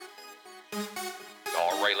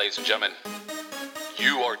All right, ladies and gentlemen,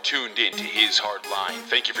 you are tuned in to His Hard Line.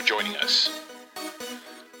 Thank you for joining us.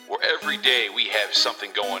 Where every day we have something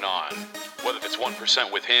going on, whether it's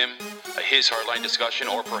 1% with him, a His Hard Line discussion,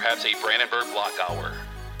 or perhaps a Brandenburg Block Hour.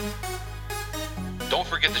 Don't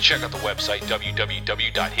forget to check out the website,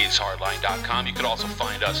 www.hishardline.com. You can also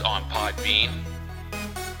find us on Podbean.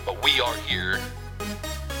 But we are here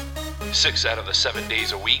 6 out of the 7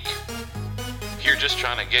 days a week. Here just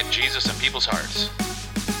trying to get Jesus in people's hearts.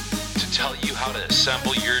 To tell you how to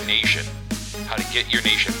assemble your nation. How to get your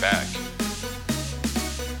nation back.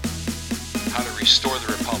 How to restore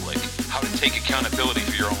the republic. How to take accountability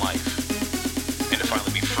for your own life. And to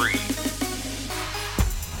finally be free.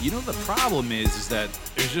 You know, the problem is that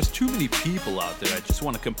there's just too many people out there that just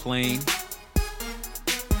want to complain.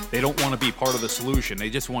 They don't want to be part of the solution. They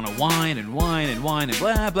just want to whine and whine and whine and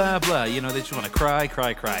blah, blah, blah. You know, they just want to cry,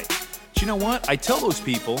 cry, cry. But you know what? I tell those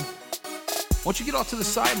people, why don't you get off to the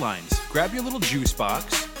sidelines, grab your little juice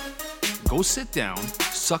box, go sit down,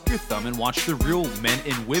 suck your thumb, and watch the real men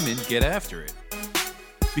and women get after it.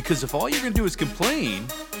 Because if all you're going to do is complain,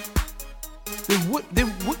 then what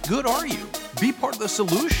good are you? Be part of the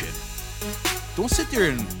solution. Don't sit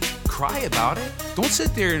there and cry about it. Don't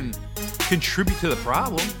sit there and contribute to the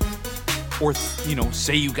problem or,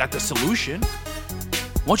 say you got the solution.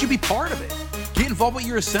 Why don't you be part of it? Get involved with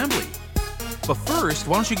your assembly. But first,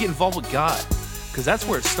 why don't you get involved with God? Because that's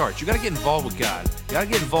where it starts. You got to get involved with God. You got to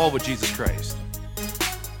get involved with Jesus Christ.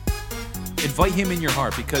 Invite him in your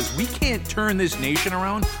heart, because we can't turn this nation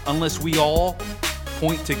around unless we all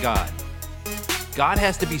point to God. God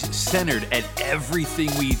has to be centered at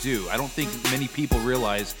everything we do. I don't think many people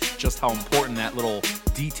realize just how important that little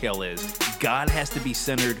detail is. God has to be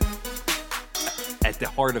centered at the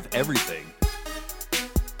heart of everything.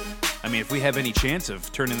 I mean, if we have any chance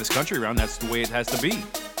of turning this country around, that's the way it has to be.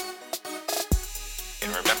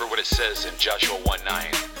 And remember what it says in Joshua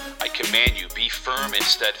 1:9. I command you, be firm and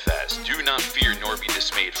steadfast. Do not fear nor be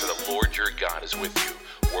dismayed, for the Lord your God is with you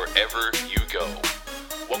wherever you go.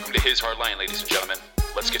 Welcome to His Hard Line, ladies and gentlemen.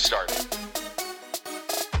 Let's get started.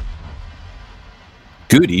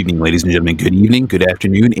 Good evening, ladies and gentlemen. Good evening, good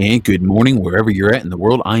afternoon, and good morning, wherever you're at in the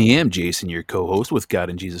world. I am Jason, your co-host, with God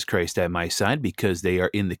and Jesus Christ at my side, because they are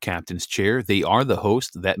in the captain's chair. They are the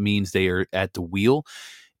host. That means they are at the wheel,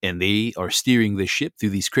 and they are steering the ship through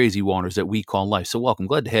these crazy waters that we call life. So welcome.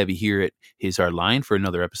 Glad to have you here at His Hard Line for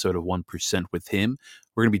another episode of 1% with Him.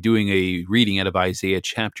 We're going to be doing a reading out of Isaiah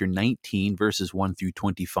chapter 19, verses 1 through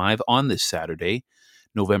 25 on this Saturday,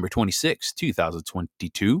 November 26,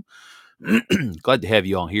 2022. Glad to have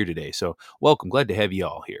you all here today. So welcome. Glad to have you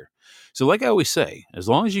all here. So like I always say, as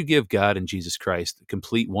long as you give God and Jesus Christ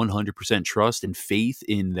complete 100% trust and faith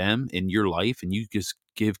in them, in your life, and you just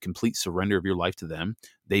give complete surrender of your life to them,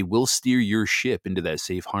 they will steer your ship into that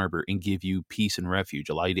safe harbor and give you peace and refuge,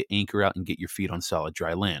 allow you to anchor out and get your feet on solid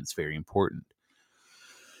dry land. It's very important.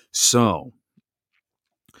 So,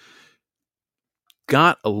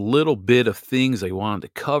 got a little bit of things I wanted to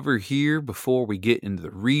cover here before we get into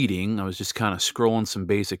the reading. I was just kind of scrolling some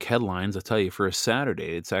basic headlines. I'll tell you, for a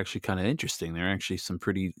Saturday, it's actually kind of interesting. There are actually some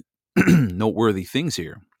pretty noteworthy things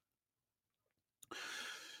here.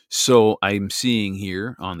 So I'm seeing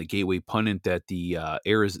here on the Gateway Pundit that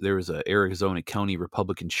there was a Arizona County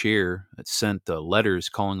Republican chair that sent letters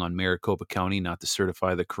calling on Maricopa County not to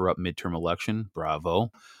certify the corrupt midterm election.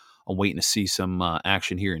 Bravo. I'm waiting to see some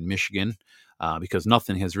action here in Michigan because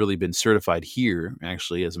nothing has really been certified here,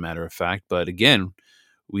 actually, as a matter of fact. But again,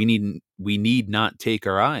 we need not take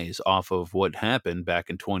our eyes off of what happened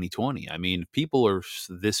back in 2020. I mean, if people are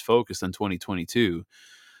this focused on 2022,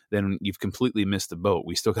 then you've completely missed the boat.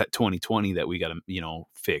 We still got 2020 that we got to,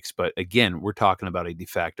 fix. But again, we're talking about a de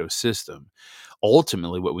facto system.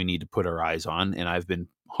 Ultimately, what we need to put our eyes on, and I've been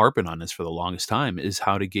harping on this for the longest time, is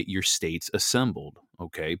how to get your states assembled,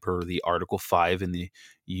 okay, per the Article 5 in the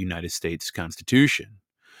United States Constitution.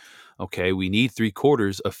 Okay, we need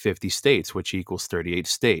 3/4 of 50 states, which equals 38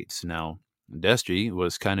 states. Now, Destry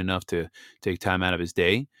was kind enough to take time out of his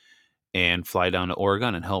day and fly down to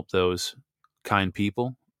Oregon and help those kind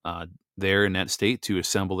people there in that state to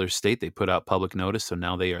assemble their state. They put out public notice, so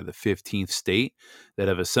now they are the 15th state that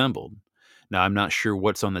have assembled. Now, I'm not sure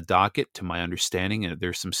what's on the docket. To my understanding,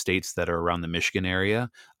 there's some states that are around the Michigan area.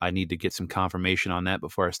 I need to get some confirmation on that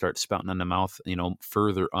before I start spouting on the mouth,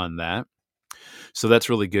 further on that. So that's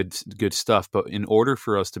really good stuff. But in order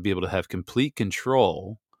for us to be able to have complete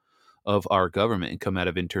control of our government and come out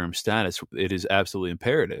of interim status, it is absolutely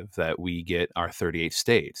imperative that we get our 38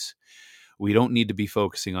 states. We don't need to be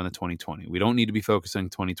focusing on the 2020. We don't need to be focusing on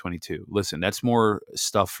 2022. Listen, that's more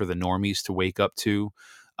stuff for the normies to wake up to.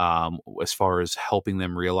 as far as helping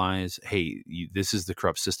them realize, hey, this is the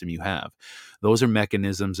corrupt system you have. Those are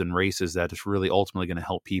mechanisms and races that is really ultimately going to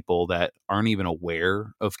help people that aren't even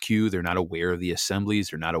aware of Q. They're not aware of the assemblies.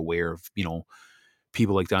 They're not aware of,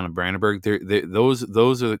 people like Donna Brandenburg. Those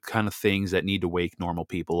are the kind of things that need to wake normal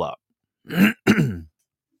people up. And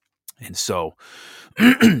so,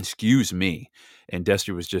 excuse me. And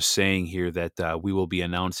Destry was just saying here that we will be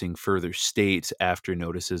announcing further states after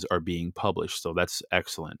notices are being published. So that's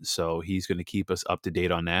excellent. So he's going to keep us up to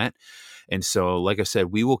date on that. And so, like I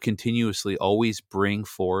said, we will continuously always bring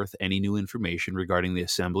forth any new information regarding the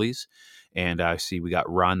assemblies. And I see we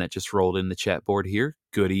got Ron that just rolled in the chat board here.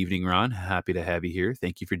 Good evening, Ron. Happy to have you here.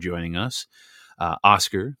 Thank you for joining us.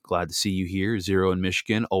 Oscar, glad to see you here. Zero in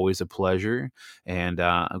Michigan, always a pleasure. And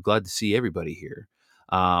I'm glad to see everybody here.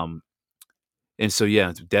 And so,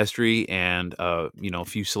 yeah, Destry and, a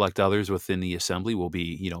few select others within the assembly will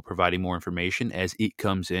be, providing more information as it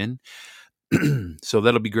comes in. So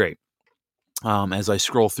that'll be great. As I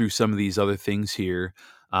scroll through some of these other things here,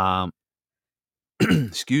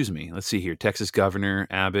 excuse me. Let's see here. Texas Governor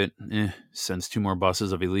Abbott sends 2 more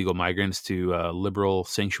buses of illegal migrants to liberal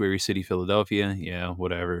sanctuary city, Philadelphia. Yeah,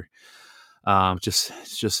 whatever.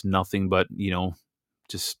 It's just nothing but,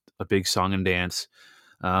 just a big song and dance.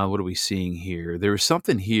 What are we seeing here? There was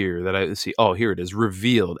something here that let's see. Oh, here it is.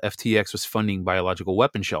 Revealed FTX was funding biological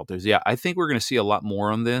weapon shelters. Yeah, I think we're going to see a lot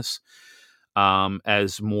more on this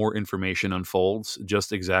as more information unfolds,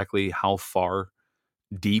 just exactly how far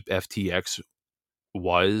deep FTX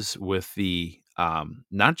was with the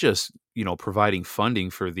not just providing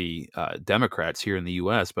funding for the Democrats here in the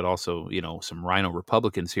U.S., but also some rhino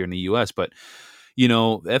Republicans here in the U.S. But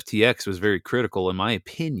FTX was very critical, in my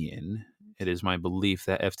opinion. It is my belief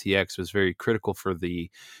that FTX was very critical for the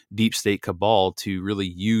deep state cabal to really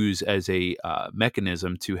use as a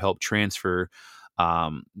mechanism to help transfer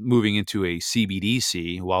moving into a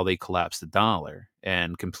CBDC while they collapse the dollar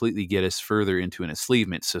and completely get us further into an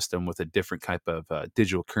enslavement system with a different type of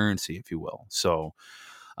digital currency, if you will. So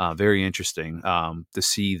very interesting to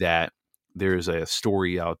see that there's a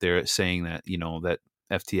story out there saying that, that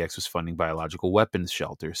FTX was funding biological weapons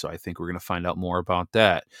shelters. So I think we're going to find out more about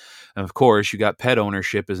that. And of course, you got pet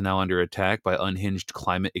ownership is now under attack by unhinged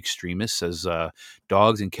climate extremists as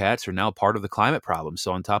dogs and cats are now part of the climate problem.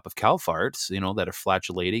 So on top of cow farts, that are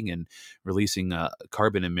flatulating and releasing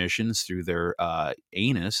carbon emissions through their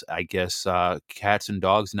anus, I guess cats and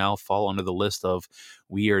dogs now fall under the list of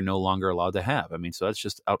we are no longer allowed to have. I mean, so that's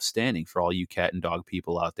just outstanding for all you cat and dog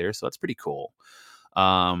people out there. So that's pretty cool.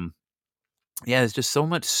 Yeah, there's just so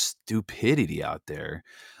much stupidity out there.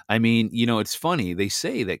 I mean, it's funny. They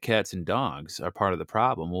say that cats and dogs are part of the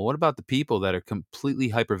problem. Well, what about the people that are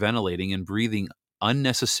completely hyperventilating and breathing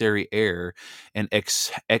unnecessary air and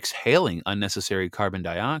exhaling unnecessary carbon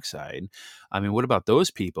dioxide? I mean, what about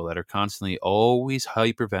those people that are constantly always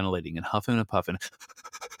hyperventilating and huffing and puffing?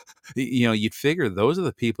 You'd figure those are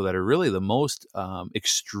the people that are really the most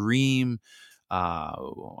extreme.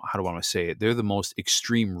 How do I want to say it? They're the most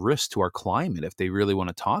extreme risk to our climate if they really want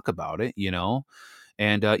to talk about it,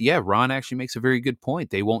 And yeah, Ron actually makes a very good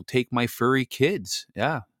point. They won't take my furry kids.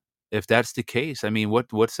 Yeah. If that's the case, I mean,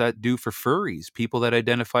 what's that do for furries, people that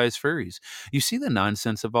identify as furries? You see the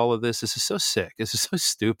nonsense of all of this? This is so sick. This is so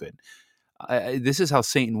stupid. This is how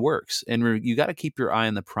Satan works. And you got to keep your eye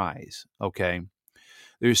on the prize, okay?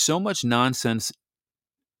 There's so much nonsense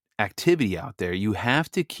activity out there. You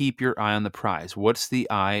have to keep your eye on the prize. What's the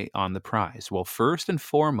eye on the prize? Well, first and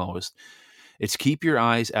foremost, it's keep your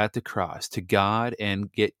eyes at the cross to God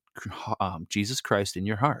and get Jesus Christ in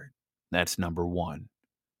your heart. That's number one.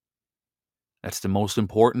 That's the most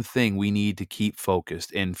important thing we need to keep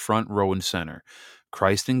focused in front row and center.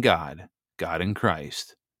 Christ and God, God and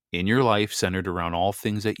Christ in your life, centered around all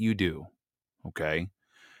things that you do. Okay?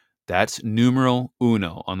 That's numero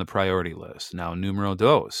uno on the priority list. Now, numero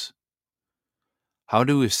dos. How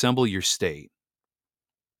to assemble your state.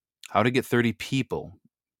 How to get 30 people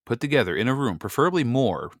put together in a room, preferably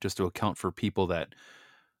more, just to account for people that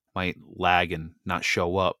might lag and not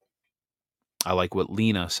show up. I like what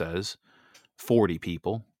Lena says, 40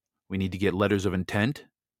 people. We need to get letters of intent.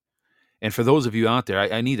 And for those of you out there,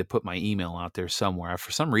 I need to put my email out there somewhere.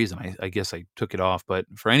 For some reason, I guess I took it off. But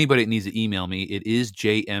for anybody that needs to email me, it is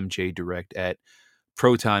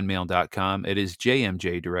jmjdirect@protonmail.com. It is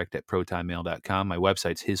jmjdirect@protonmail.com. My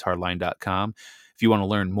website's hishardline.com. If you want to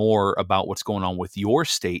learn more about what's going on with your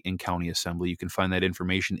state and county assembly, you can find that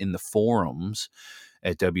information in the forums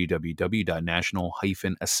at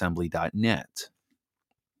www.national-assembly.net.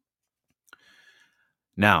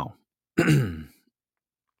 Now,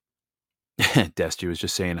 Destry was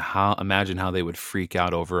just saying, imagine how they would freak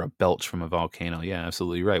out over a belch from a volcano. Yeah,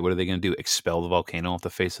 absolutely right. What are they going to do? Expel the volcano off the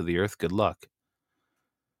face of the earth? Good luck.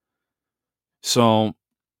 So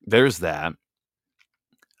there's that.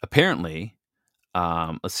 Apparently,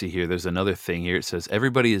 let's see here. There's another thing here. It says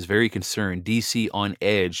everybody is very concerned. DC on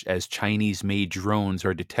edge as Chinese-made drones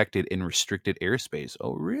are detected in restricted airspace.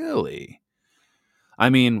 Oh, really? I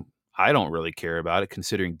mean, I don't really care about it,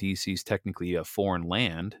 considering DC is technically a foreign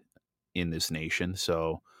land in this nation.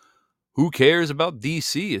 So who cares about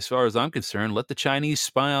DC as far as I'm concerned? Let the Chinese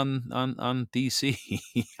spy on DC.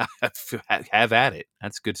 Have at it.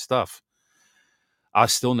 That's good stuff. I'll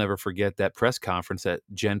still never forget that press conference that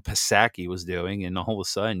Jen Psaki was doing, and all of a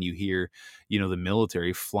sudden you hear, the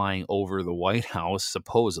military flying over the White House,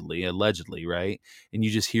 supposedly, allegedly, right? And you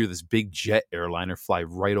just hear this big jet airliner fly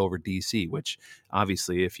right over DC, which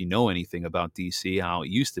obviously, if you know anything about DC, how it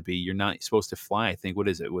used to be, you're not supposed to fly, I think, what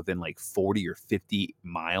is it, within like 40 or 50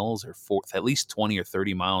 miles or at least 20 or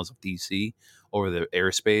 30 miles of DC over the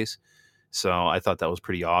airspace. So I thought that was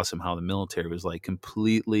pretty awesome how the military was like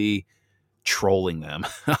completely trolling them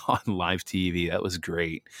on live TV. That was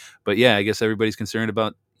great. But yeah, I guess everybody's concerned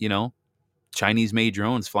about, Chinese-made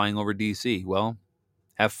drones flying over DC. Well,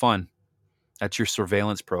 have fun. That's your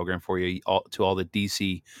surveillance program for you, to all the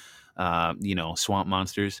DC, swamp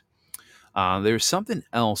monsters. There's something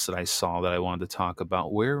else that I saw that I wanted to talk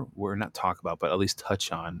about. Not talk about, but at least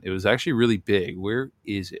touch on. It was actually really big. Where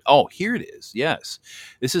is it? Oh, here it is. Yes.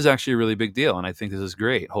 This is actually a really big deal, and I think this is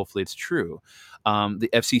great. Hopefully it's true. The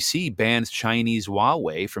FCC bans Chinese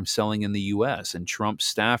Huawei from selling in the U.S., and Trump's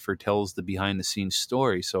staffer tells the behind-the-scenes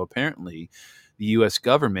story. So apparently the U.S.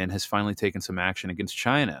 government has finally taken some action against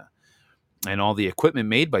China. And all the equipment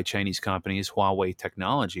made by Chinese companies, Huawei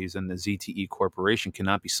Technologies, and the ZTE Corporation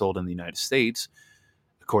cannot be sold in the United States,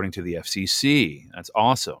 according to the FCC. That's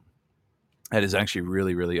awesome. That is actually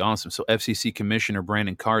really, really awesome. So FCC Commissioner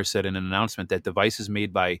Brandon Carr said in an announcement that devices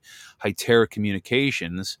made by Hytera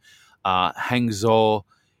Communications, Hangzhou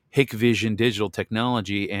Hikvision Digital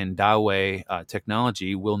Technology, and Dawei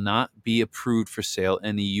Technology will not be approved for sale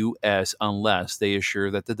in the U.S. unless they assure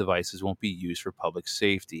that the devices won't be used for public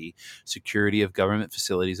safety, security of government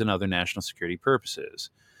facilities, and other national security purposes.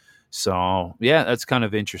 So, yeah, that's kind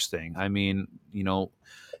of interesting. I mean,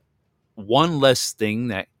 one less thing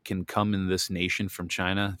that can come in this nation from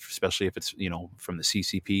China, especially if it's, from the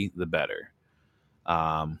CCP, the better.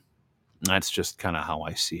 That's just kind of how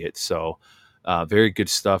I see it. So, very good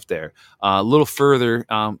stuff there. A little further,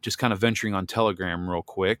 just kind of venturing on Telegram real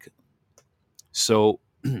quick. So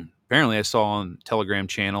apparently I saw on Telegram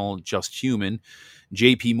channel Just Human,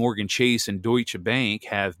 JP Morgan Chase and Deutsche Bank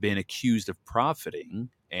have been accused of profiting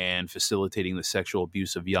and facilitating the sexual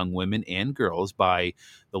abuse of young women and girls by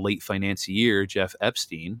the late financier Jeff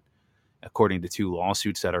Epstein, according to two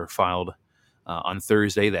lawsuits that are filed on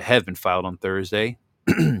Thursday, that have been filed on Thursday,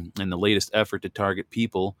 in the latest effort to target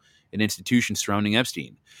people and institutions surrounding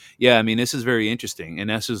Epstein. Yeah, I mean, this is very interesting, and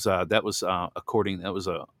this is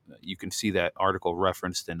you can see that article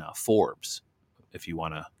referenced in Forbes if you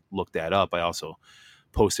want to look that up. I also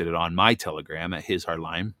posted it on my Telegram at His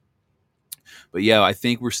Hardline. But yeah, I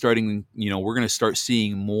think we're starting. We're going to start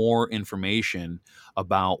seeing more information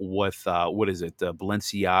about what is it,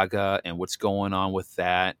 Balenciaga, and what's going on with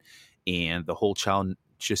that, and the whole child,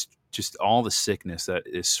 just all the sickness that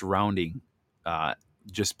is surrounding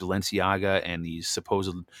just Balenciaga and these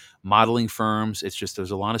supposed modeling firms. It's just, there's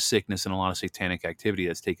a lot of sickness and a lot of satanic activity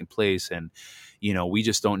that's taken place. And, we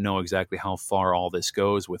just don't know exactly how far all this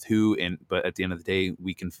goes with who. But at the end of the day,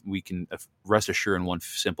 we can rest assured in one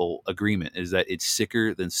simple agreement is that it's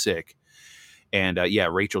sicker than sick. And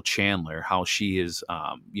Rachel Chandler, how she is,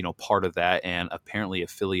 part of that and apparently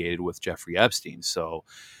affiliated with Jeffrey Epstein. So,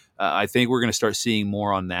 I think we're going to start seeing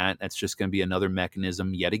more on that. That's just going to be another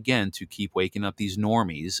mechanism yet again to keep waking up these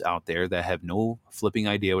normies out there that have no flipping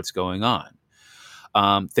idea what's going on.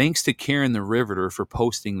 Thanks to Karen the Riveter for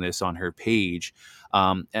posting this on her page.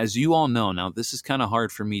 As you all know, now this is kind of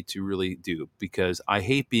hard for me to really do because I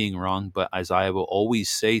hate being wrong, but as I will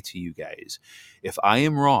always say to you guys, if I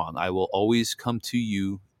am wrong, I will always come to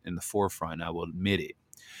you in the forefront. I will admit it.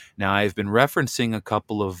 Now, I've been referencing a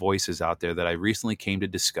couple of voices out there that I recently came to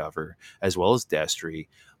discover, as well as Destry.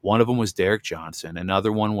 One of them was Derek Johnson.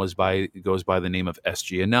 Another one goes by the name of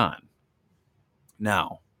SG Anon.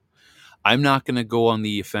 Now, I'm not going to go on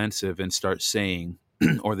the offensive and start saying,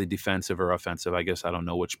 or the defensive or offensive, I guess I don't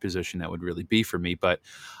know which position that would really be for me, but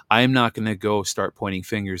I'm not going to go start pointing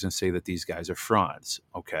fingers and say that these guys are frauds,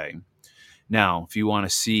 okay? Now, if you want to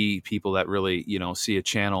see people that really, see a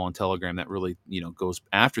channel on Telegram that really, goes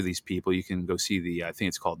after these people, you can go see I think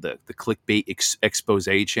it's called the Clickbait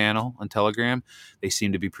Expose channel on Telegram. They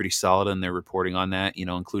seem to be pretty solid in their reporting on that,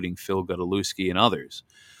 including Phil Godalewski and others.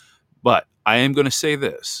 But I am going to say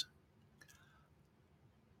this.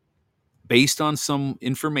 Based on some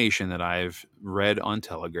information that I've read on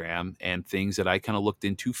Telegram and things that I kind of looked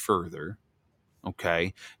into further,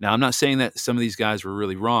 okay. Now, I'm not saying that some of these guys were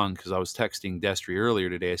really wrong, because I was texting Destry earlier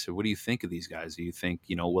today. I said, what do you think of these guys? Do you think,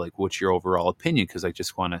 like, what's your overall opinion? Because I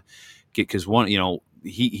just want to because one,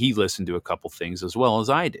 he listened to a couple things as well as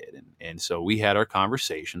I did. And so we had our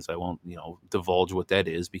conversations. I won't, divulge what that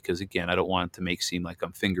is, because, again, I don't want it to make seem like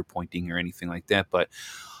I'm finger pointing or anything like that. But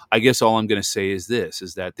I guess all I'm going to say is this,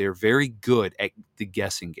 is that they're very good at the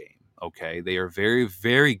guessing game. Okay. They are very,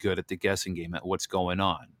 very good at the guessing game, at what's going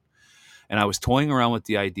on. And I was toying around with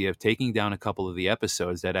the idea of taking down a couple of the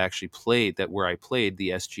episodes that actually where I played the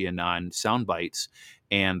SG Anon sound bites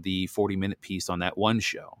and the 40-minute piece on that one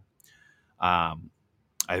show.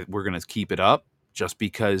 We're going to keep it up just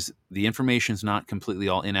because the information's not completely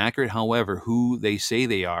all inaccurate. However, who they say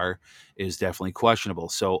they are is definitely questionable.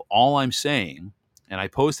 So all I'm saying, and I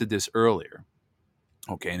posted this earlier,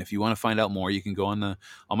 okay, and if you want to find out more, you can go on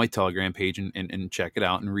my Telegram page and check it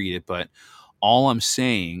out and read it. But all I'm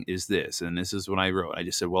saying is this, and this is what I wrote. I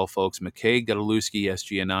just said, well, folks, McKay, Godalewski,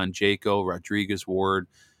 SG Anon, Jaco, Rodriguez, Ward,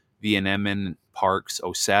 Vienneman, Parks,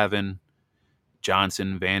 O'Savin,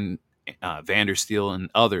 Johnson, Vandersteel,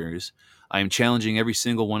 and others, I am challenging every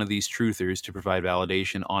single one of these truthers to provide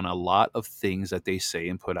validation on a lot of things that they say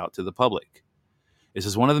and put out to the public. This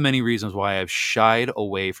is one of the many reasons why I've shied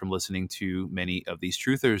away from listening to many of these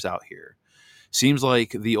truthers out here. Seems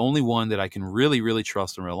like the only one that I can really, really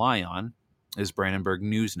trust and rely on is Brandenburg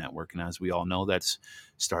News Network. And as we all know, that's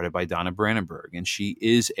started by Donna Brandenburg. And she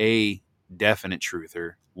is a definite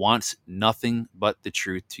truther, wants nothing but the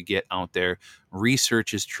truth to get out there,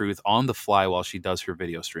 researches truth on the fly while she does her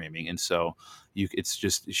video streaming. And so it's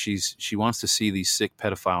just, she wants to see these sick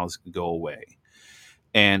pedophiles go away.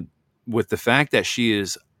 And with the fact that she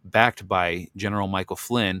is backed by General Michael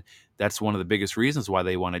Flynn, that's one of the biggest reasons why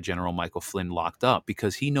they wanted General Michael Flynn locked up,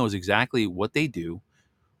 because he knows exactly what they do,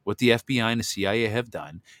 what the FBI and the CIA have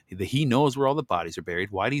done. He knows where all the bodies are buried.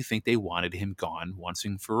 Why do you think they wanted him gone once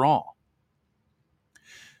and for all?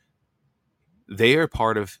 They are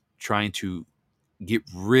part of trying to get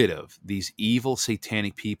rid of these evil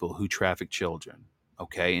satanic people who traffic children.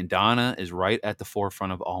 Okay. And Donna is right at the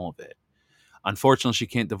forefront of all of it. Unfortunately, she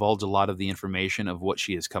can't divulge a lot of the information of what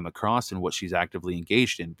she has come across and what she's actively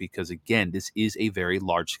engaged in, because, again, this is a very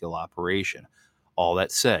large-scale operation. All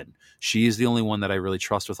that said, she is the only one that I really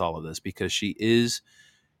trust with all of this, because she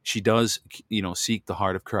does, seek the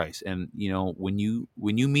heart of Christ. And, when you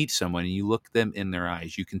meet someone and you look them in their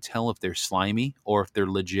eyes, you can tell if they're slimy or if they're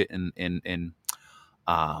legit and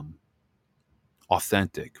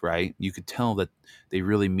authentic, right? You could tell that they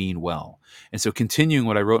really mean well. And so, continuing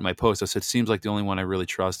what I wrote in my post, I said, seems like the only one I really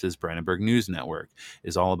trust is Brandenburg News Network.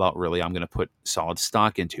 Is all about, really, I'm going to put solid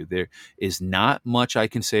stock into. There is not much I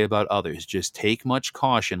can say about others. Just take much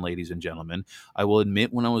caution, ladies and gentlemen. I will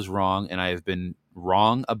admit when I was wrong, and I have been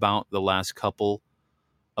wrong about the last couple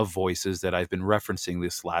of voices that I've been referencing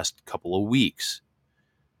this last couple of weeks.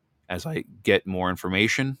 As I get more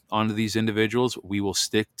information onto these individuals, we will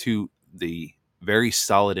stick to the very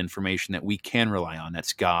solid information that we can rely on.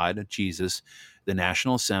 That's God, Jesus, the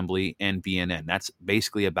National Assembly, and BNN. That's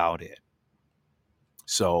basically about it.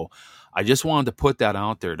 So I just wanted to put that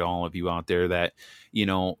out there to all of you out there that,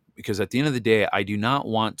 because at the end of the day, I do not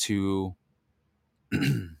want to,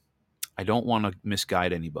 I don't want to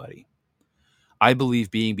misguide anybody. I believe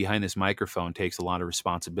being behind this microphone takes a lot of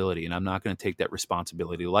responsibility, and I'm not going to take that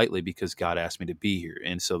responsibility lightly, because God asked me to be here.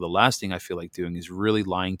 And so the last thing I feel like doing is really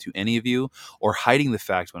lying to any of you or hiding the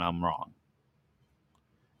fact when I'm wrong.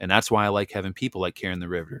 And that's why I like having people like Karen the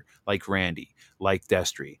Riveter, like Randy, like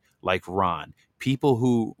Destry, like Ron, people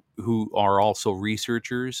who are also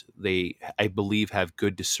researchers. They, I believe, have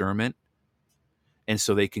good discernment. And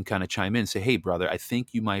so they can kind of chime in and say, hey, brother, I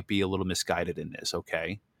think you might be a little misguided in this,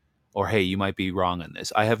 okay? Or, hey, you might be wrong on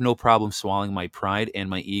this. I have no problem swallowing my pride and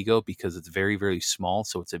my ego, because it's very, very small.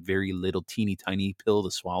 So it's a very little teeny tiny pill to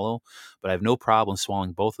swallow. But I have no problem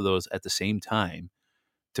swallowing both of those at the same time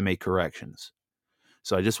to make corrections.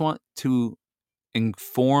 So I just want to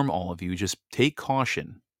inform all of you, just take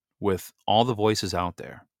caution with all the voices out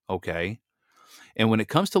there, okay? And when it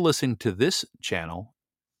comes to listening to this channel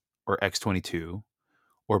or X22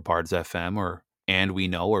 or Bards FM or And We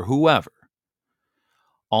Know or whoever,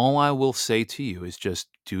 All I will say to you is just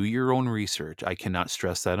do your own research. I cannot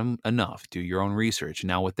stress that enough. Do your own research.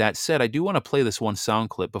 Now, with that said, I do want to play this one sound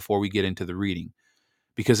clip before we get into the reading,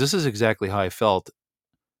 because this is exactly how I felt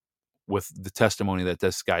with the testimony that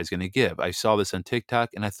this guy's going to give. I saw this on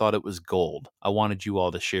TikTok and I thought it was gold. I wanted you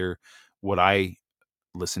all to share what I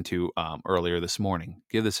listened to earlier this morning.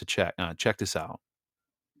 Give this a check. Check this out.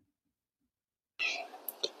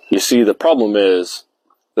 You see, the problem is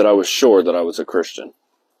that I was sure that I was a Christian.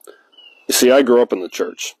 You see, I grew up in the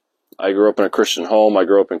church. I grew up in a Christian home. I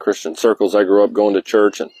grew up in Christian circles. I grew up going to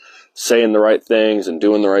church and saying the right things and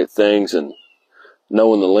doing the right things and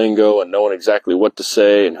knowing the lingo and knowing exactly what to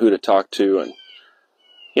say and who to talk to. And,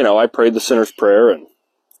 you know, I prayed the sinner's prayer, and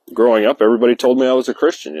growing up, everybody told me I was a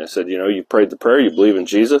Christian. I said, you know, you prayed the prayer, you believe in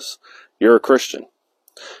Jesus, you're a Christian.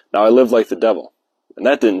 Now, I lived like the devil, and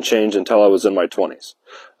that didn't change until I was in my 20s.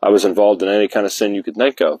 I was involved in any kind of sin you could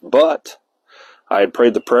think of, but I had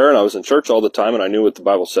prayed the prayer, and I was in church all the time, and I knew what the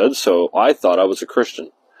Bible said, so I thought I was a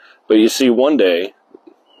Christian. But you see, one day,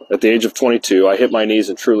 at the age of 22, I hit my knees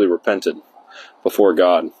and truly repented before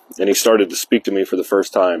God, and He started to speak to me for the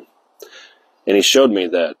first time. And He showed me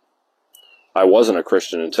that I wasn't a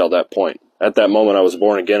Christian until that point. At that moment, I was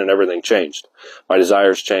born again, and everything changed. My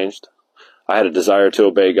desires changed. I had a desire to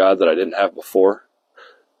obey God that I didn't have before.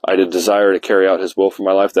 I had a desire to carry out His will for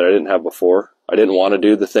my life that I didn't have before. I didn't want to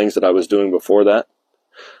do the things that I was doing before that.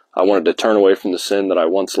 I wanted to turn away from the sin that I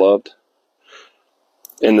once loved.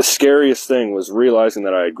 And the scariest thing was realizing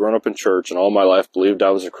that I had grown up in church and all my life believed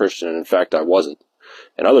I was a Christian, and in fact I wasn't.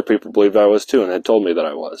 And other people believed I was too and had told me that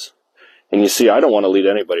I was. And you see, I don't want to lead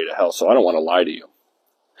anybody to hell, so I don't want to lie to you.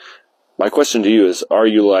 My question to you is, are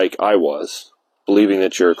you like I was, believing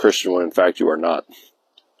that you're a Christian when in fact you are not?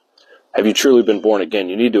 Have you truly been born again?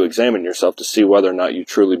 You need to examine yourself to see whether or not you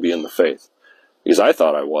truly be in the faith. Because I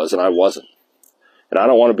thought I was, and I wasn't. And I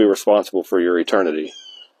don't want to be responsible for your eternity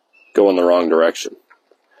going the wrong direction.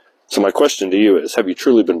 So my question to you is, have you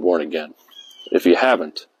truly been born again? If you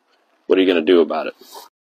haven't, what are you going to do about it?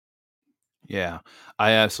 Yeah,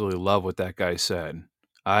 I absolutely love what that guy said.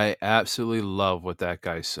 I absolutely love what that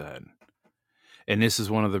guy said. And this is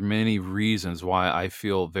one of the many reasons why I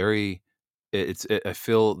feel very, I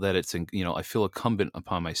feel that it's, I feel incumbent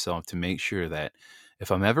upon myself to make sure that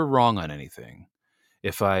if I'm ever wrong on anything,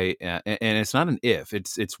 and it's not an if,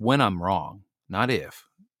 it's when I'm wrong, not if.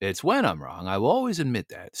 It's when I'm wrong. I will always admit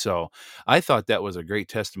that. So I thought that was a great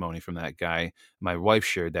testimony from that guy. My wife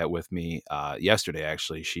shared that with me yesterday.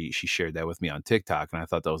 Actually, she shared that with me on TikTok, and I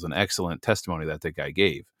thought that was an excellent testimony that the guy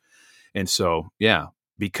gave. And so, yeah,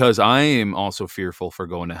 because I am also fearful for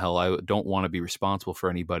going to hell, I don't want to be responsible for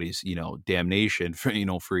anybody's, damnation for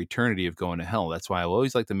eternity of going to hell. That's why I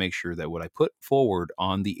always like to make sure that what I put forward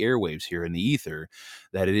on the airwaves here in the ether,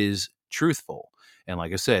 that it is truthful. And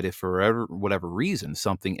like I said, if for whatever reason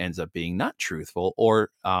something ends up being not truthful,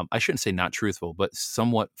 or I shouldn't say not truthful, but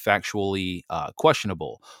somewhat factually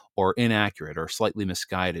questionable or inaccurate or slightly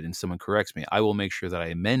misguided, and someone corrects me, I will make sure that I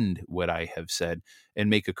amend what I have said and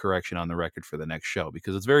make a correction on the record for the next show,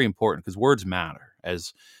 because it's very important, because words matter.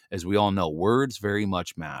 As we all know, words very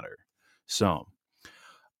much matter. So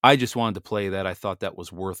I just wanted to play that. I thought that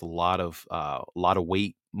was worth a lot of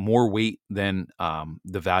weight, more weight than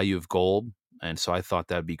the value of gold. And so I thought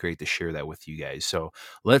that'd be great to share that with you guys. So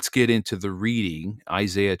let's get into the reading.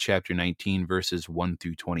 Isaiah chapter 19, verses 1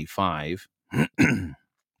 through 25. And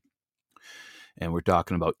we're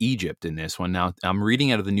talking about Egypt in this one. Now, I'm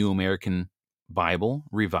reading out of the New American Bible,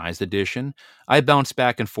 Revised Edition. I bounce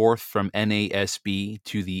back and forth from NASB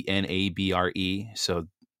to the NABRE. So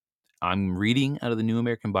I'm reading out of the New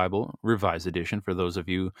American Bible, Revised Edition, for those of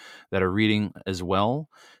you that are reading as well.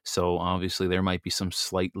 So obviously there might be some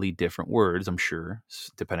slightly different words, I'm sure,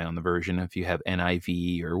 depending on the version, if you have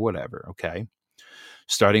NIV or whatever, okay?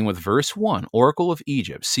 Starting with verse 1, Oracle of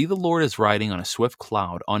Egypt. See, the Lord is riding on a swift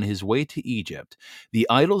cloud on his way to Egypt. The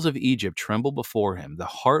idols of Egypt tremble before him. The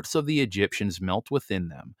hearts of the Egyptians melt within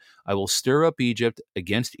them. I will stir up Egypt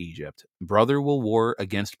against Egypt. Brother will war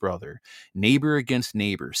against brother. Neighbor against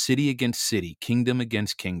neighbor. City against city. Kingdom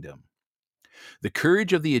against kingdom. The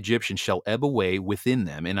courage of the Egyptians shall ebb away within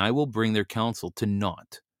them, and I will bring their counsel to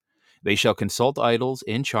naught. They shall consult idols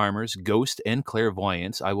and charmers, ghosts and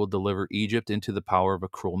clairvoyants. I will deliver Egypt into the power of a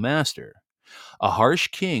cruel master. A harsh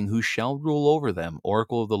king who shall rule over them,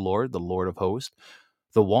 oracle of the Lord of hosts.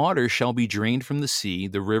 The water shall be drained from the sea,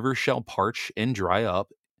 the river shall parch and dry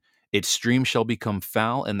up. Its streams shall become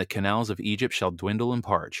foul, and the canals of Egypt shall dwindle and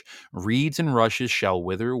parch. Reeds and rushes shall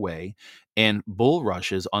wither away, and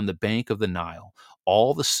bulrushes on the bank of the Nile.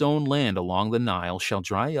 All the sown land along the Nile shall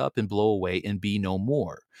dry up and blow away and be no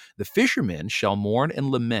more. The fishermen shall mourn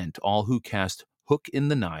and lament, all who cast hook in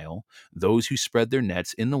the Nile. Those who spread their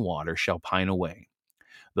nets in the water shall pine away.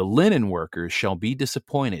 The linen workers shall be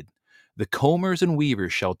disappointed. The combers and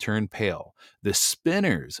weavers shall turn pale. The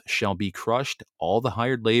spinners shall be crushed. All the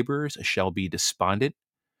hired laborers shall be despondent.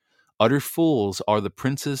 Utter fools are the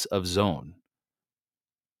princes of Zon.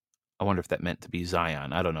 I wonder if that meant to be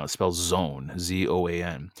Zion. I don't know. It spells Zone,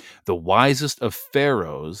 Z-O-A-N. The wisest of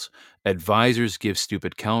pharaohs, advisors give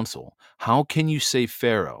stupid counsel. How can you say,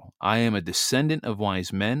 Pharaoh, I am a descendant of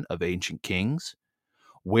wise men, of ancient kings?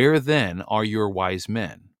 Where then are your wise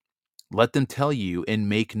men? Let them tell you and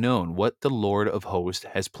make known what the Lord of hosts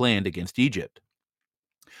has planned against Egypt.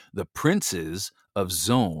 The princes of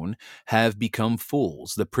Zon have become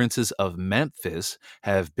fools. The princes of Memphis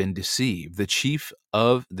have been deceived. The chiefs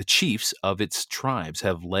of its tribes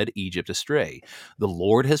have led Egypt astray. The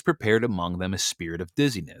Lord has prepared among them a spirit of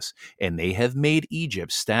dizziness, and they have made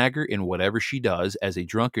Egypt stagger in whatever she does, as a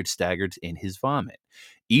drunkard staggers in his vomit.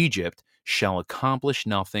 Egypt shall accomplish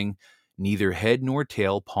nothing. Neither head nor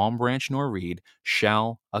tail, palm branch nor reed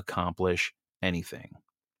shall accomplish anything.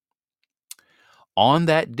 On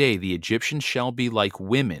that day, the Egyptians shall be like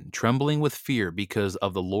women, trembling with fear because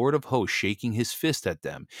of the Lord of hosts shaking his fist at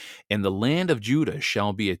them. And the land of Judah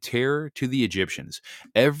shall be a terror to the Egyptians.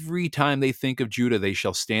 Every time they think of Judah, they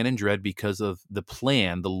shall stand in dread because of the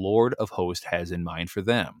plan the Lord of hosts has in mind for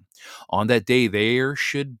them. On that day, there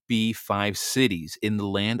should be 5 cities in the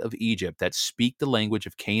land of Egypt that speak the language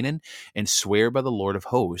of Canaan and swear by the Lord of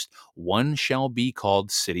hosts. One shall be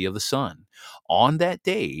called City of the Sun. On that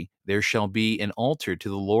day, there shall be an altar to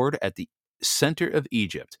the Lord at the center of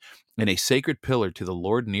Egypt, and a sacred pillar to the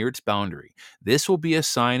Lord near its boundary. This will be a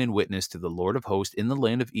sign and witness to the Lord of hosts in the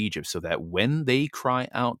land of Egypt, so that when they cry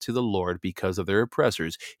out to the Lord because of their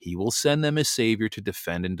oppressors, he will send them a Savior to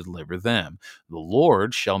defend and deliver them. The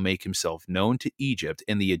Lord shall make himself known to Egypt,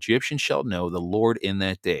 and the Egyptians shall know the Lord in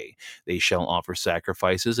that day. They shall offer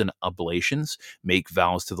sacrifices and oblations, make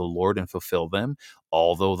vows to the Lord and fulfill them.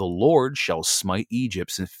 Although the Lord shall smite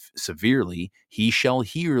Egypt severely, he shall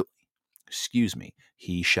heal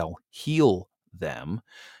them.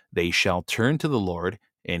 They shall turn to the Lord,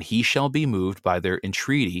 and he shall be moved by their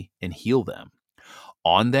entreaty and heal them.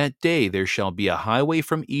 On that day there shall be a highway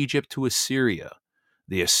from Egypt to Assyria.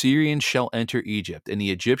 The Assyrians shall enter Egypt, and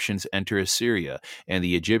the Egyptians enter Assyria, and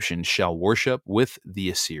the Egyptians shall worship with the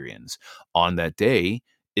Assyrians. On that day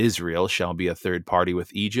Israel shall be a third party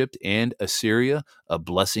with Egypt and Assyria, a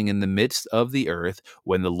blessing in the midst of the earth,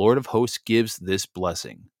 when the Lord of hosts gives this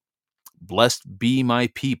blessing. Blessed be my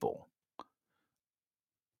people.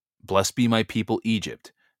 Blessed be my people,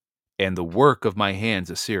 Egypt, and the work of my hands,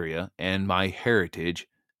 Assyria, and my heritage,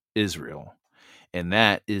 Israel. And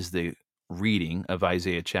that is the reading of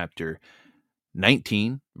Isaiah chapter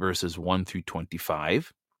 19, verses 1 through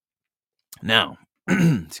 25. Now,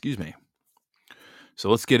 excuse me. So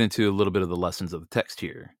let's get into a little bit of the lessons of the text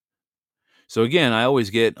here. So again, I always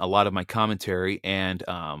get a lot of my commentary and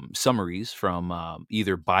summaries from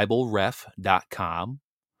either BibleRef.com.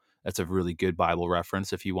 That's a really good Bible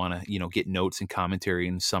reference if you want to, get notes and commentary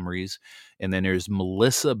and summaries. And then there's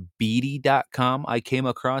MelissaBeatty.com I came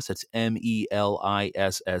across. That's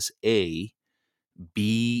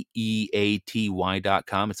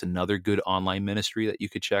MelissaBeaty.com. It's another good online ministry that you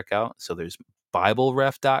could check out. So there's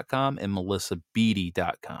BibleRef.com and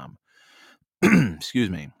MelissaBeatty.com. Excuse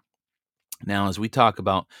me. Now, as we talk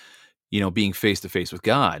about, being face-to-face with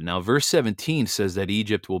God. Now, verse 17 says that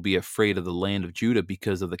Egypt will be afraid of the land of Judah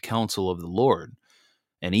because of the counsel of the Lord.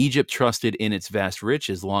 And Egypt trusted in its vast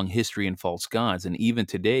riches, long history, and false gods. And even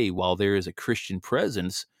today, while there is a Christian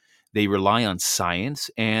presence, they rely on science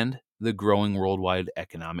and the growing worldwide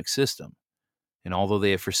economic system. And although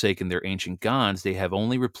they have forsaken their ancient gods, they have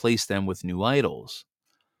only replaced them with new idols.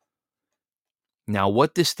 Now,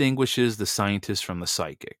 what distinguishes the scientist from the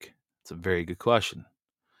psychic? It's a very good question.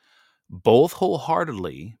 Both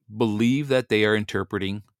wholeheartedly believe that they are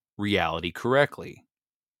interpreting reality correctly.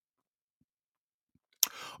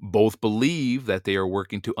 Both believe that they are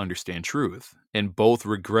working to understand truth, and both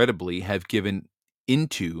regrettably have given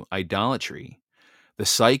into idolatry. The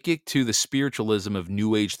psychic to the spiritualism of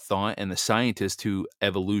New Age thought, and the scientist to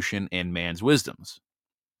evolution and man's wisdoms.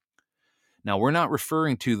 Now, we're not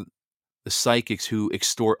referring to the psychics who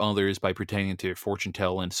extort others by pretending to fortune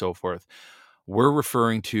tell and so forth. We're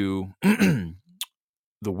referring to the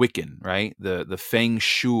Wiccan, right? The Feng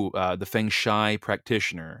Shui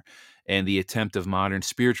practitioner, and the attempt of modern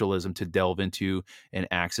spiritualism to delve into and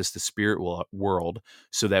access the spirit world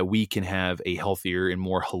so that we can have a healthier and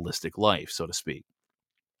more holistic life, so to speak.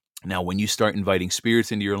 Now, when you start inviting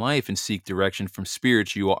spirits into your life and seek direction from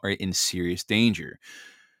spirits, you are in serious danger.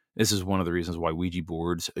 This is one of the reasons why Ouija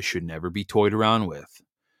boards should never be toyed around with.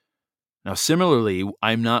 Now, similarly,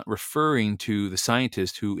 I'm not referring to the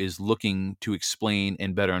scientist who is looking to explain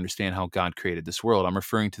and better understand how God created this world. I'm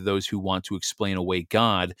referring to those who want to explain away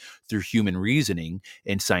God through human reasoning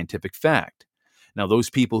and scientific fact. Now,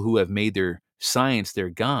 those people who have made their science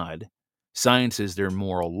their God, science is their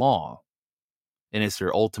moral law, and it's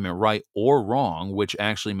their ultimate right or wrong, which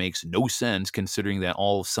actually makes no sense considering that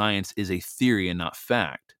all of science is a theory and not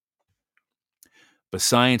fact. But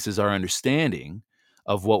science is our understanding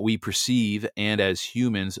of what we perceive, and as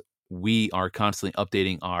humans, we are constantly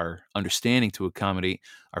updating our understanding to accommodate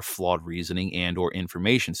our flawed reasoning and or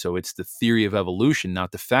information. So it's the theory of evolution,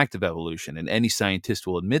 not the fact of evolution, and any scientist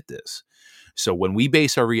will admit this. So when we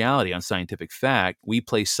base our reality on scientific fact, we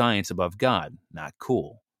place science above God. Not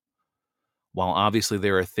cool. While obviously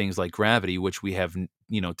there are things like gravity, which we have,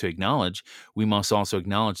 to acknowledge, we must also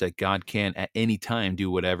acknowledge that God can at any time do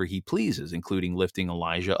whatever he pleases, including lifting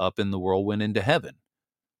Elijah up in the whirlwind into heaven.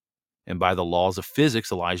 And by the laws of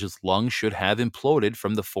physics, Elijah's lungs should have imploded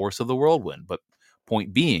from the force of the whirlwind. But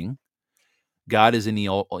point being, God is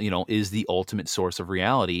is the ultimate source of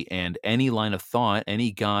reality, and any line of thought,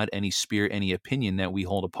 any God, any spirit, any opinion that we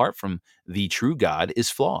hold apart from the true God is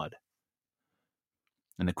flawed.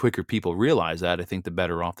 And the quicker people realize that, I think the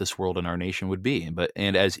better off this world and our nation would be.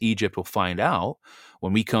 And as Egypt will find out,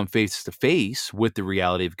 when we come face to face with the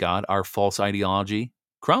reality of God, our false ideology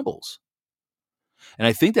crumbles. And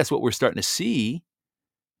I think that's what we're starting to see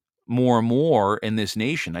more and more in this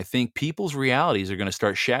nation. I think people's realities are going to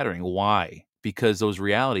start shattering. Why? Because those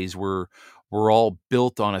realities were all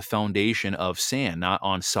built on a foundation of sand, not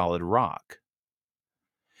on solid rock.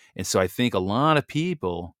 And so I think we're going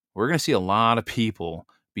to see a lot of people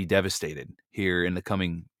be devastated here in the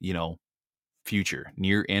coming, future,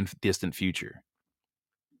 near and distant future.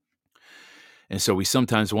 And so we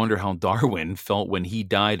sometimes wonder how Darwin felt when he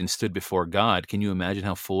died and stood before God. Can you imagine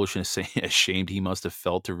how foolish and ashamed he must have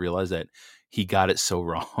felt to realize that he got it so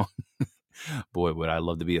wrong? Boy, would I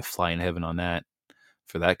love to be a fly in heaven on that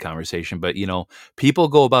for that conversation. But, people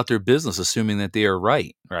go about their business assuming that they are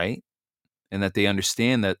right? And that they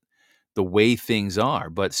understand that the way things are.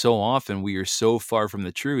 But so often we are so far from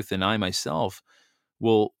the truth, and I myself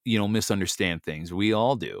will, misunderstand things. We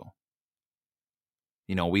all do.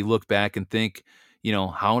 We look back and think,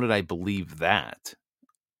 how did I believe that?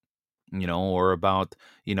 Or about,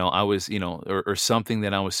 I was, or something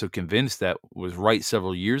that I was so convinced that was right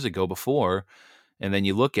several years ago before. And then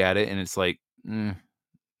you look at it and it's like,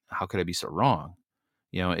 how could I be so wrong?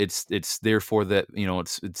 It's therefore that,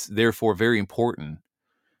 it's therefore very important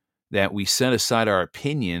that we set aside our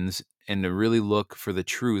opinions and to really look for the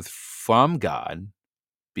truth from God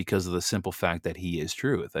because of the simple fact that he is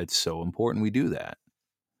truth. It's so important we do that.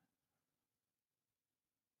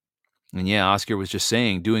 And yeah, Oscar was just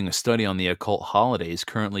saying, doing a study on the occult holidays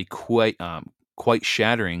currently quite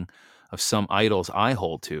shattering of some idols I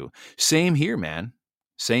hold to. Same here, man.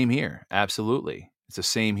 Same here. Absolutely. It's the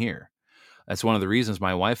same here. That's one of the reasons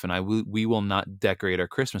my wife and I, we will not decorate our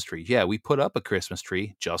Christmas tree. Yeah, we put up a Christmas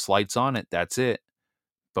tree, just lights on it. That's it.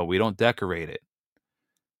 But we don't decorate it.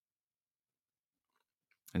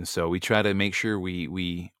 And so we try to make sure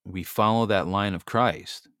we follow that line of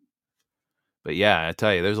Christ. But yeah, I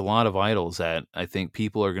tell you, there's a lot of idols that I think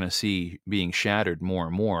people are going to see being shattered more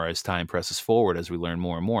and more as time presses forward, as we learn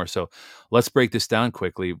more and more. So let's break this down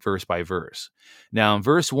quickly, verse by verse. Now, in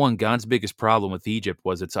verse 1, God's biggest problem with Egypt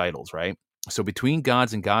was its idols, right? So between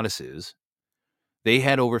gods and goddesses, they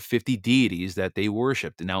had over 50 deities that they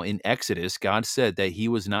worshipped. Now, in Exodus, God said that he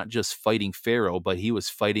was not just fighting Pharaoh, but he was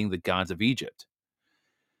fighting the gods of Egypt.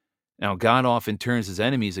 Now, God often turns his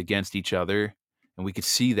enemies against each other, and we could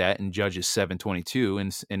see that in Judges 7:22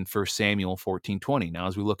 and in 1 Samuel 14:20. Now,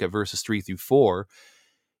 as we look at verses 3 through 4,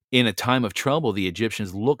 in a time of trouble, the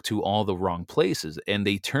Egyptians looked to all the wrong places, and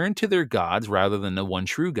they turned to their gods rather than the one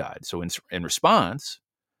true God. So in response,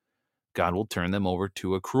 God will turn them over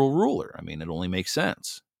to a cruel ruler. I mean, it only makes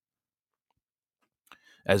sense.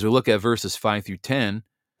 As we look at verses 5 through 10,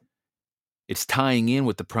 it's tying in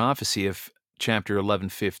with the prophecy of chapter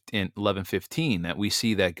 11:15 that we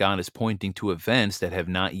see that God is pointing to events that have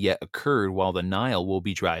not yet occurred while the Nile will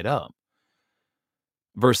be dried up.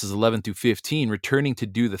 Verses 11 through 15, returning to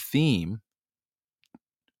the theme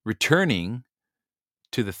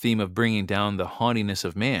of bringing down the haughtiness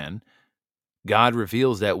of man, God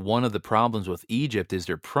reveals that one of the problems with Egypt is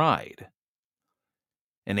their pride.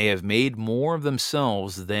 and they have made more of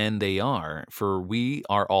themselves than they are, for we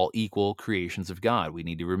are all equal creations of God. We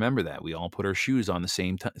need to remember that. We all put our shoes on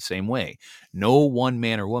the same way. No one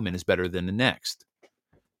man or woman is better than the next,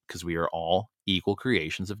 because we are all equal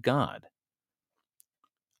creations of God.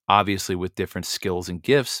 Obviously with different skills and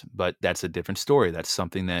gifts, but that's a different story. That's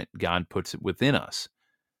something that God puts within us.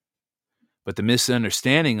 But the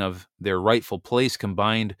misunderstanding of their rightful place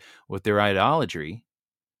combined with their idolatry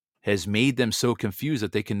has made them so confused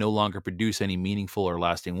that they can no longer produce any meaningful or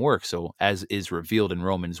lasting work. So as is revealed in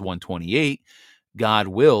Romans 1:28, God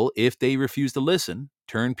will, if they refuse to listen,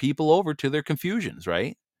 turn people over to their confusions,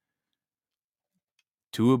 right?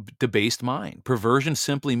 To a debased mind. Perversion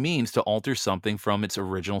simply means to alter something from its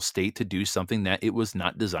original state to do something that it was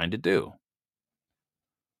not designed to do.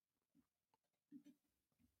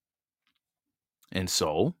 And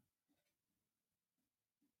so,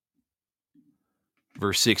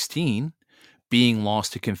 verse 16, being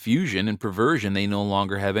lost to confusion and perversion, they no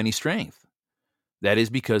longer have any strength. That is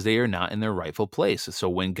because they are not in their rightful place. So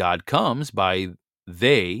when God comes,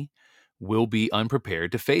 they will be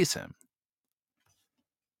unprepared to face him.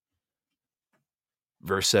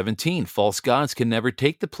 Verse 17, false gods can never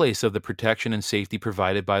take the place of the protection and safety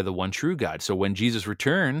provided by the one true God. So when Jesus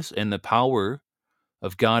returns and the power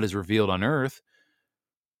of God is revealed on earth,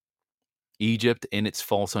 Egypt and its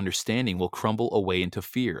false understanding will crumble away into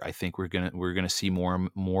fear. I think we're gonna see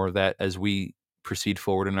more of that as we proceed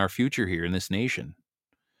forward in our future here in this nation.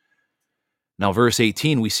 Now, verse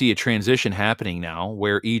 18, we see a transition happening now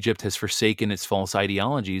where Egypt has forsaken its false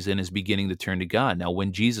ideologies and is beginning to turn to God. Now,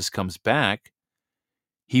 when Jesus comes back,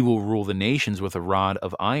 he will rule the nations with a rod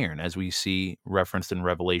of iron, as we see referenced in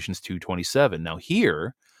Revelations 2:27. Now,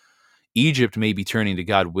 here, Egypt may be turning to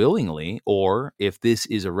God willingly, or if this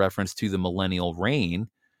is a reference to the millennial reign,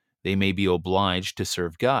 they may be obliged to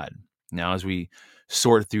serve God. Now, as we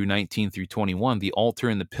sort through 19 through 21, the altar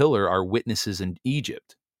and the pillar are witnesses in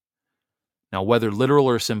Egypt. Now, whether literal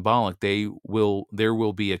or symbolic, there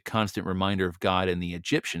will be a constant reminder of God, and the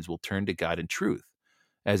Egyptians will turn to God in truth,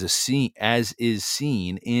 as is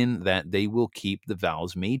seen in that they will keep the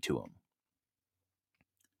vows made to him.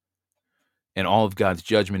 And all of God's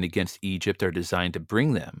judgment against Egypt are designed to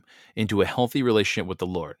bring them into a healthy relationship with the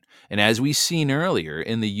Lord. And as we've seen earlier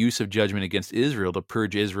in the use of judgment against Israel to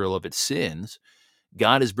purge Israel of its sins,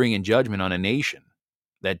 God is bringing judgment on a nation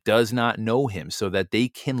that does not know him so that they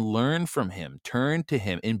can learn from him, turn to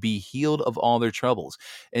him, and be healed of all their troubles.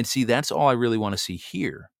 And see, that's all I really want to see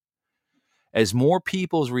here. As more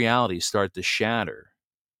people's realities start to shatter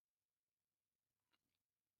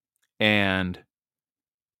and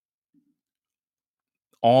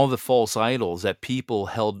all the false idols that people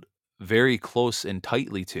held very close and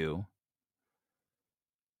tightly to,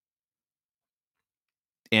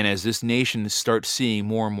 and as this nation starts seeing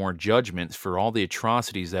more and more judgments for all the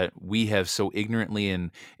atrocities that we have so ignorantly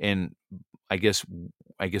and I guess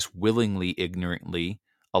willingly ignorantly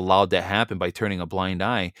allowed to happen by turning a blind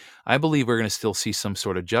eye, I believe we're going to still see some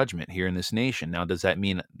sort of judgment here in this nation. Now, does that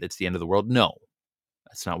mean it's the end of the world? No,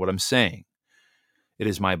 that's not what I'm saying. It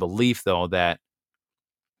is my belief, though, that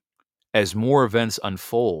as more events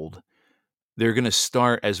unfold, they're going to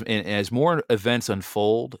start as more events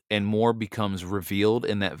unfold and more becomes revealed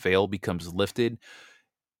and that veil becomes lifted,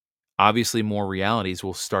 obviously more realities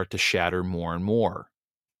will start to shatter more and more.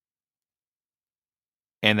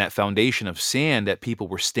 And that foundation of sand that people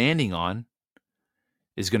were standing on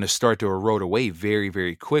is going to start to erode away very,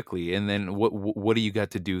 very quickly. And then what do you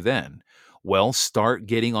got to do then? Well, start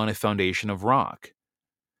getting on a foundation of rock.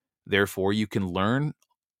 Therefore, you can learn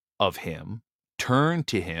of him, turn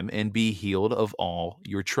to him, and be healed of all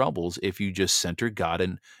your troubles if you just center God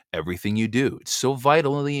in everything you do. It's so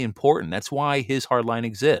vitally important. That's why his hardline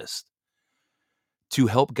exists, to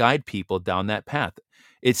help guide people down that path.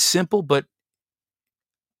 It's simple, but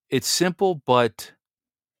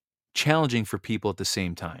challenging for people at the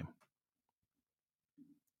same time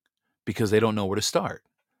because they don't know where to start.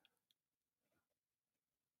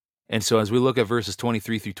 And so as we look at verses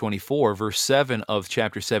 23 through 24, verse 7 of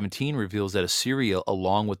chapter 17 reveals that Assyria,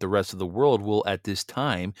 along with the rest of the world, will at this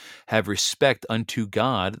time have respect unto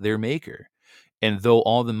God, their maker. And though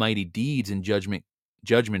all the mighty deeds and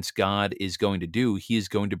judgments God is going to do, he is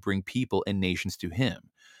going to bring people and nations to him.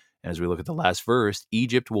 And as we look at the last verse,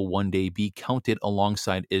 Egypt will one day be counted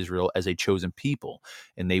alongside Israel as a chosen people,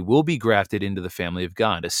 and they will be grafted into the family of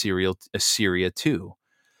God, Assyria too,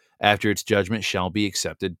 after its judgment shall be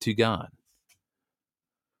accepted to God.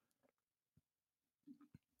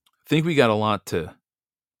 I think we got a lot to,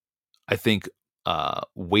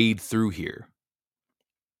 wade through here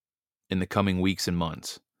in the coming weeks and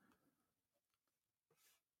months.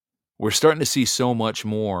 we're starting to see so much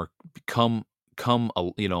more become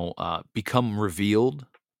revealed.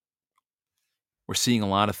 We're seeing a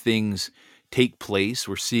lot of things take place.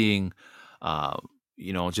 We're seeing,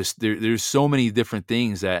 just there's so many different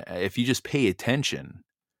things that if you just pay attention,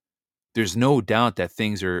 there's no doubt that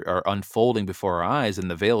things are unfolding before our eyes and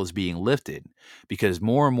the veil is being lifted, because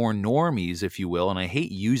more and more normies, if you will, and I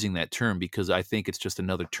hate using that term because I think it's just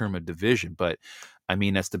another term of division, but I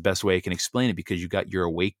mean, that's the best way I can explain it, because you got your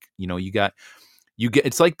awake,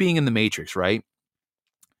 it's like being in the Matrix, right?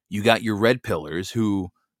 You got your red pillars who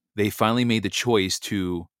they finally made the choice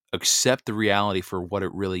to accept the reality for what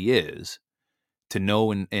it really is, to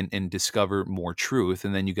know and discover more truth.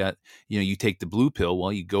 And then you got, you take the blue pill.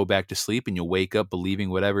 Well, you go back to sleep and you'll wake up believing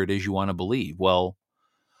whatever it is you want to believe. Well,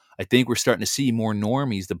 I think we're starting to see more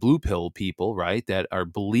normies, the blue pill people, right, that are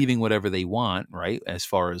believing whatever they want, right, as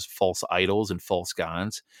far as false idols and false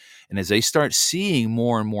gods. And as they start seeing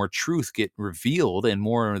more and more truth get revealed and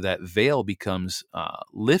more of that veil becomes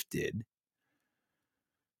lifted,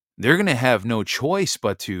 they're going to have no choice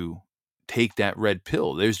but to take that red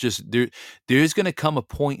pill. There's going to come a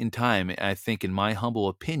point in time, I think, in my humble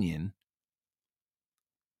opinion,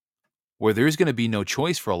 where there's going to be no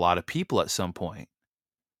choice for a lot of people at some point.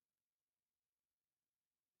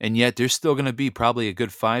 And yet there's still going to be probably a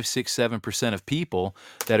good 5, 6, 7% of people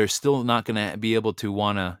that are still not going to be able to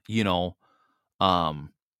want to,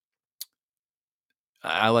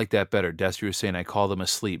 I like that better. Destry was saying I call them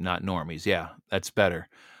asleep, not normies. Yeah, that's better.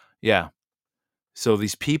 Yeah. So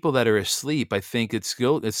these people that are asleep, I think it's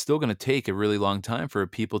still going to take a really long time for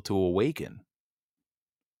people to awaken.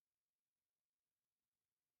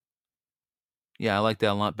 Yeah, I like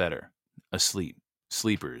that a lot better. Asleep.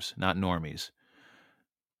 Sleepers, not normies.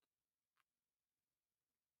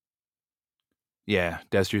 Yeah,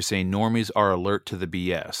 Destry is saying normies are alert to the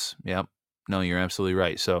BS. Yep. No, you're absolutely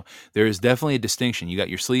right. So there is definitely a distinction. You got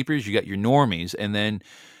your sleepers, you got your normies, and then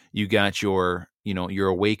you got your, your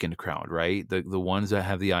awakened crowd, right? The ones that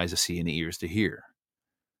have the eyes to see and the ears to hear.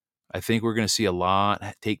 I think we're going to see a lot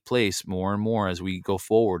take place more and more as we go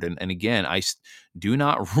forward. And again, I do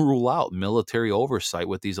not rule out military oversight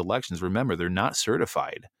with these elections. Remember, they're not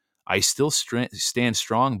certified. I still stand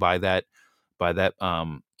strong by that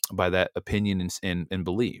opinion and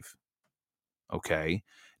belief. Okay.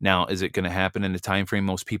 Now, is it going to happen in the time frame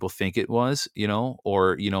most people think it was,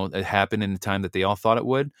 or, it happened in the time that they all thought it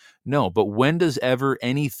would? No. But when does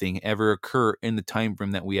anything ever occur in the time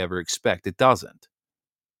frame that we ever expect? It doesn't.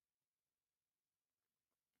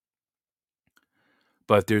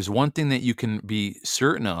 But there's one thing that you can be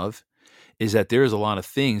certain of, is that there's a lot of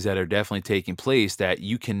things that are definitely taking place that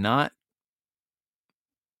you cannot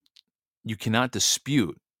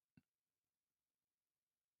dispute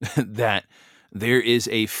that there is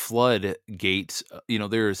a floodgate,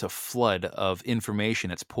 there is a flood of information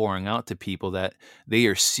that's pouring out to people that they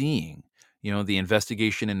are seeing. The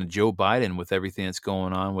investigation into Joe Biden with everything that's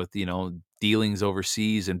going on with, dealings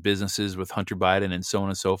overseas and businesses with Hunter Biden and so on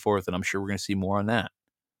and so forth. And I'm sure we're going to see more on that.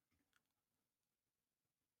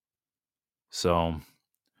 So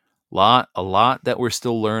a lot that we're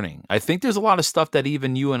still learning. I think there's a lot of stuff that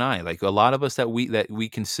even you and I, like a lot of us that we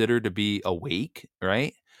consider to be awake,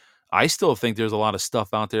 right? I still think there's a lot of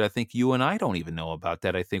stuff out there I think you and I don't even know about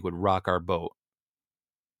that I think would rock our boat.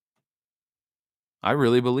 I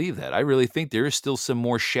really believe that. I really think there is still some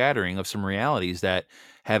more shattering of some realities that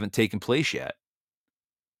haven't taken place yet,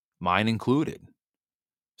 mine included.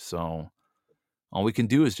 So all we can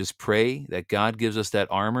do is just pray that God gives us that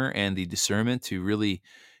armor and the discernment to really,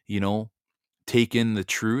 take in the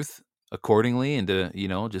truth accordingly and to,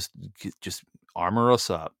 just armor us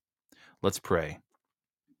up. Let's pray.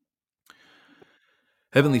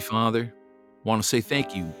 Heavenly Father, want to say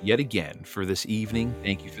thank you yet again for this evening.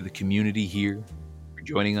 Thank you for the community here for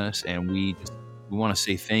joining us. And we want to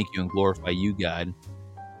say thank you and glorify you, God,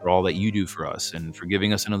 for all that you do for us and for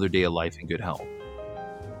giving us another day of life and good health.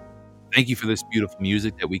 Thank you for this beautiful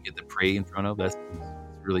music that we get to pray in front of. That's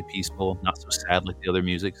really peaceful, not so sad like the other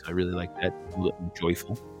music. So I really like that. It's a little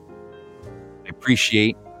joyful. I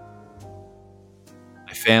appreciate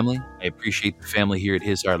my family. I appreciate the family here at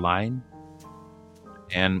His Our Line.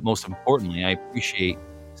 And most importantly, I appreciate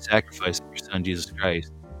the sacrifice of your Son, Jesus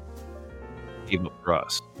Christ, gave up for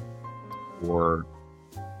us, for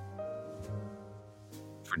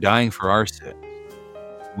dying for our sins.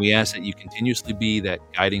 We ask that you continuously be that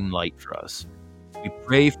guiding light for us. We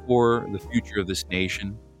pray for the future of this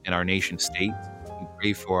nation and our nation state. We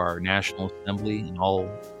pray for our National Assembly and all of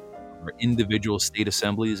our individual state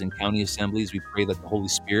assemblies and county assemblies. We pray that the Holy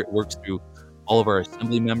Spirit works through all of our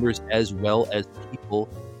assembly members as well as people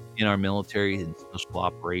in our military and special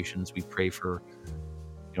operations. We pray for,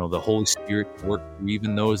 the Holy Spirit to work through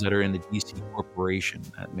even those that are in the DC corporation,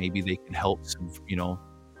 that maybe they can help,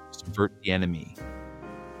 subvert the enemy.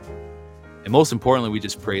 And most importantly, we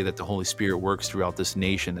just pray that the Holy Spirit works throughout this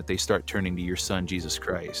nation, that they start turning to your Son, Jesus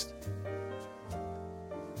Christ.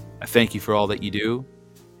 I thank you for all that you do.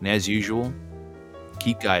 And as usual,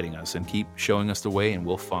 keep guiding us and keep showing us the way, and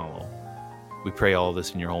we'll follow. We pray all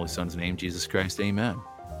this in your Holy Son's name, Jesus Christ. Amen.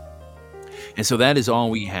 And so that is all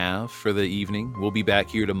we have for the evening. We'll be back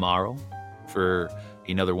here tomorrow for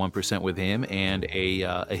another 1% with him and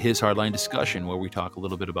a His Hardline discussion where we talk a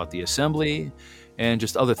little bit about the assembly and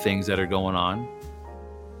just other things that are going on.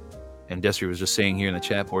 And Destry was just saying here in the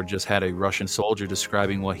chat board, just had a Russian soldier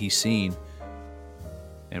describing what he's seen.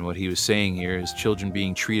 And what he was saying here is children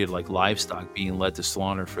being treated like livestock, being led to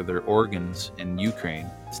slaughter for their organs in Ukraine.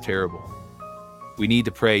 It's terrible. We need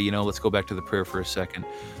to pray. Let's go back to the prayer for a second.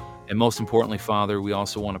 And most importantly, Father, we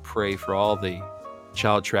also want to pray for all the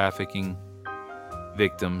child trafficking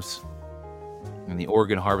victims and the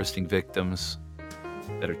organ harvesting victims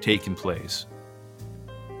that are taking place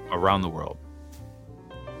around the world.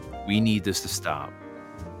 We need this to stop.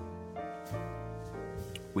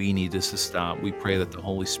 We need this to stop. We pray that the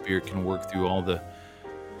Holy Spirit can work through all the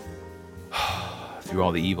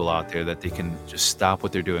evil out there, that they can just stop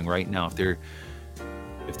what they're doing right now.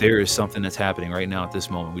 If there is something that's happening right now at this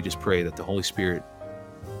moment, we just pray that the Holy Spirit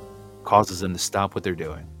causes them to stop what they're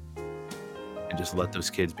doing and just let those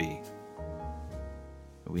kids be.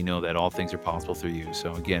 We know that all things are possible through you.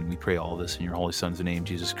 So again, we pray all this in your Holy Son's name,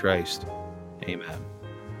 Jesus Christ. Amen.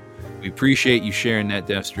 We appreciate you sharing that,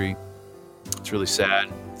 Destry. It's really sad.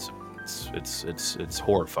 It's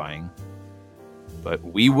horrifying. But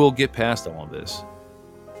we will get past all of this.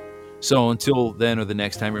 So until then or the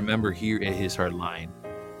next time, remember, here at His Hardline,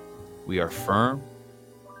 we are firm,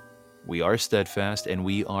 we are steadfast, and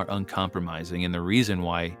we are uncompromising. And the reason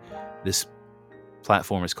why this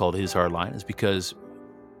platform is called His Hardline is because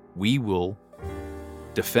we will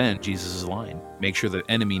defend Jesus' line, make sure the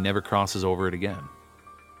enemy never crosses over it again.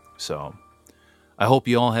 So I hope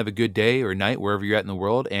you all have a good day or night wherever you're at in the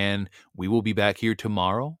world, and we will be back here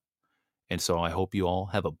tomorrow. And so I hope you all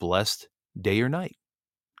have a blessed day or night.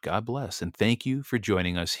 God bless, and thank you for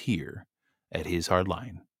joining us here at His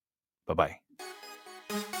Hardline. Bye-bye.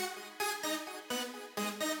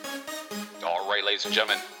 All right, ladies and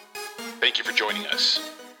gentlemen, thank you for joining us.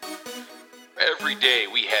 Every day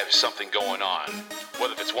we have something going on,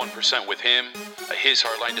 whether it's 1% with him, a His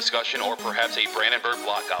Hardline discussion, or perhaps a Brandenburg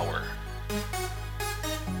Block Hour.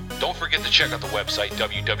 Don't forget to check out the website,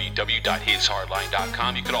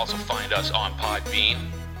 www.hishardline.com. You could also find us on Podbean.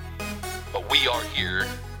 But we are here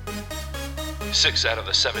 6 out of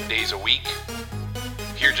the 7 days a week.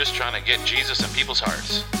 Here just trying to get Jesus in people's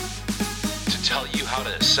hearts. To tell you how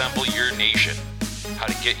to assemble your nation. How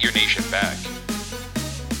to get your nation back.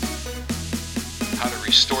 How to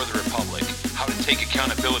restore the republic. How to take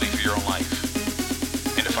accountability for your own life.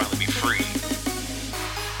 And to finally be free.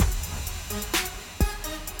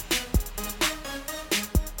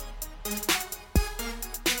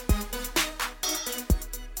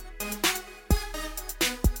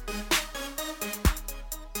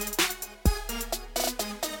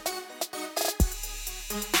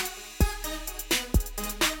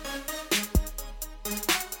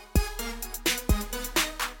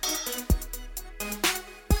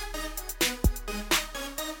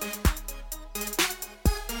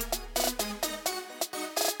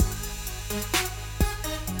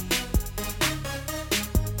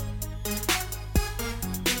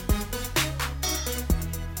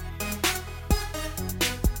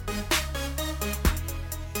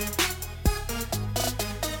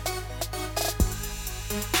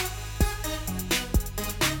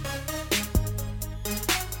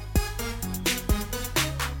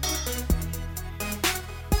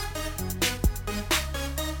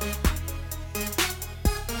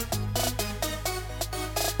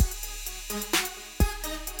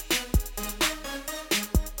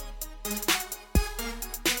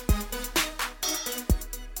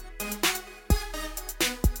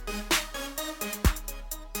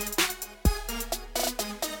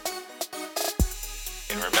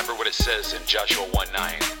 It says in Joshua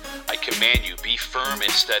 1:9, I command you, be firm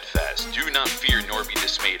and steadfast. Do not fear nor be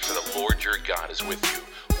dismayed, for the Lord your God is with you.